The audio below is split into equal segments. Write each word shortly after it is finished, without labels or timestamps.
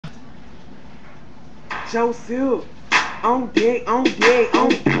Joseph, on deck, on deck, on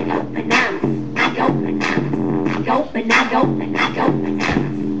deck. Bananas, I go bananas, I go bananas, I go bananas,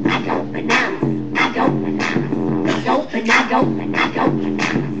 I go bananas, I go bananas, I go bananas, I go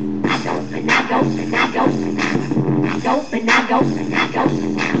bananas, I go bananas, I go bananas, I go bananas, I go bananas, I go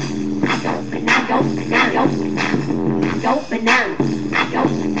bananas, I go bananas, I go bananas, I go bananas, I go bananas, I go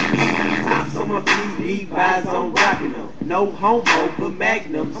bananas. Pops on my TV, vibes on rockin' them. No homo, but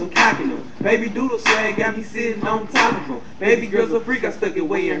magnums, I'm cocking them. Baby doodle swag got me sitting on top of them. Baby girl's a freak, I stuck it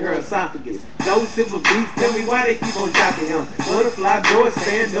way in her esophagus. No silver beats, tell me why they keep on dropping him. Butterfly doors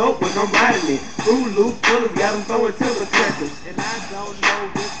stand up when I'm riding it. Fruit Loop pullers got them throwing tilter crackers. And I don't know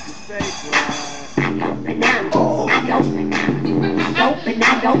what to say, boy. I go bananas, I go bananas,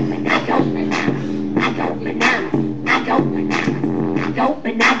 I go bananas, I go bananas, I go bananas, I go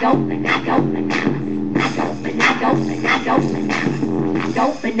bananas, I go bananas, I go bananas, I go bananas.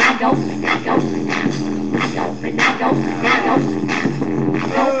 Go banana, go banana, go banana, go banana, go banana, go banana,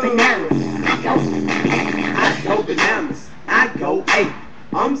 go banana, go banana, go banana, go banana. I go bananas, I go ape.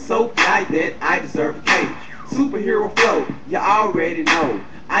 I'm so fly that I deserve a cake. Superhero flow, you already know.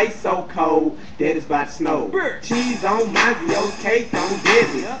 Ice so cold that it's about to snow. Cheese on Mazio's cake on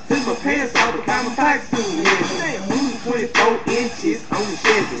Desi. Since my pants off, become my pockets too heavy. Moving 24 inches on the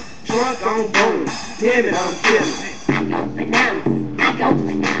Chevy. Trunk on boom, damn it, I'm killing. I go bananas, I go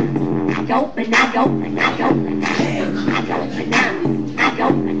bananas, I go bananas, I go bananas, I go bananas, I go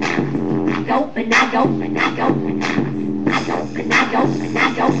bananas, I go bananas, I go bananas, I go bananas, I go bananas, I go bananas,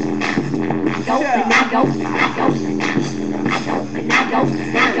 I go bananas, I go bananas, I go bananas, I go bananas,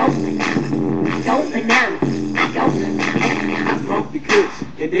 I go bananas, I go bananas, I go bananas. I smoke the kush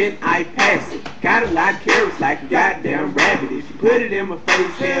and then I pass it. Got a lot of carrots like a goddamn rabbit. If you put it in my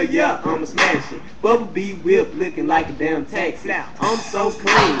face, hell yeah, I'ma smash it. Bubble Bee whip looking like a damn taxi. I'm so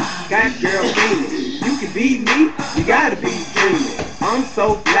clean, got girl cleaning. You can beat me, you gotta be dreaming. I'm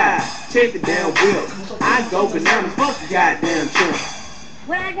so fly, check the damn whip. I go bananas, fuck the goddamn chimp.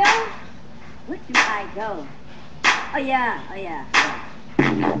 Where I go? Where do I go? Oh yeah, oh yeah.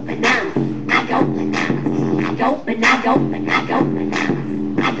 I go bananas, I go bananas, I go bananas, I go bananas,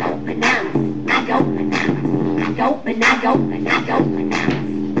 I go bananas, I go bananas, I go bananas, I go bananas,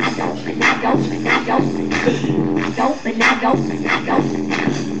 I go bananas, I go bananas, I go bananas, I go bananas, I go bananas, I go bananas, I go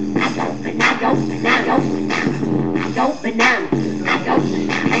bananas, I go bananas, I go bananas, I go bananas, I go bananas, I go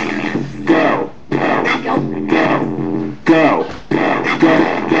bananas. Go, I go bananas, go, go,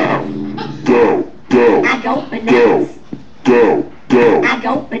 go, go, I go bananas, go, go, I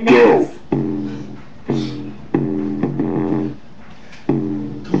go bananas.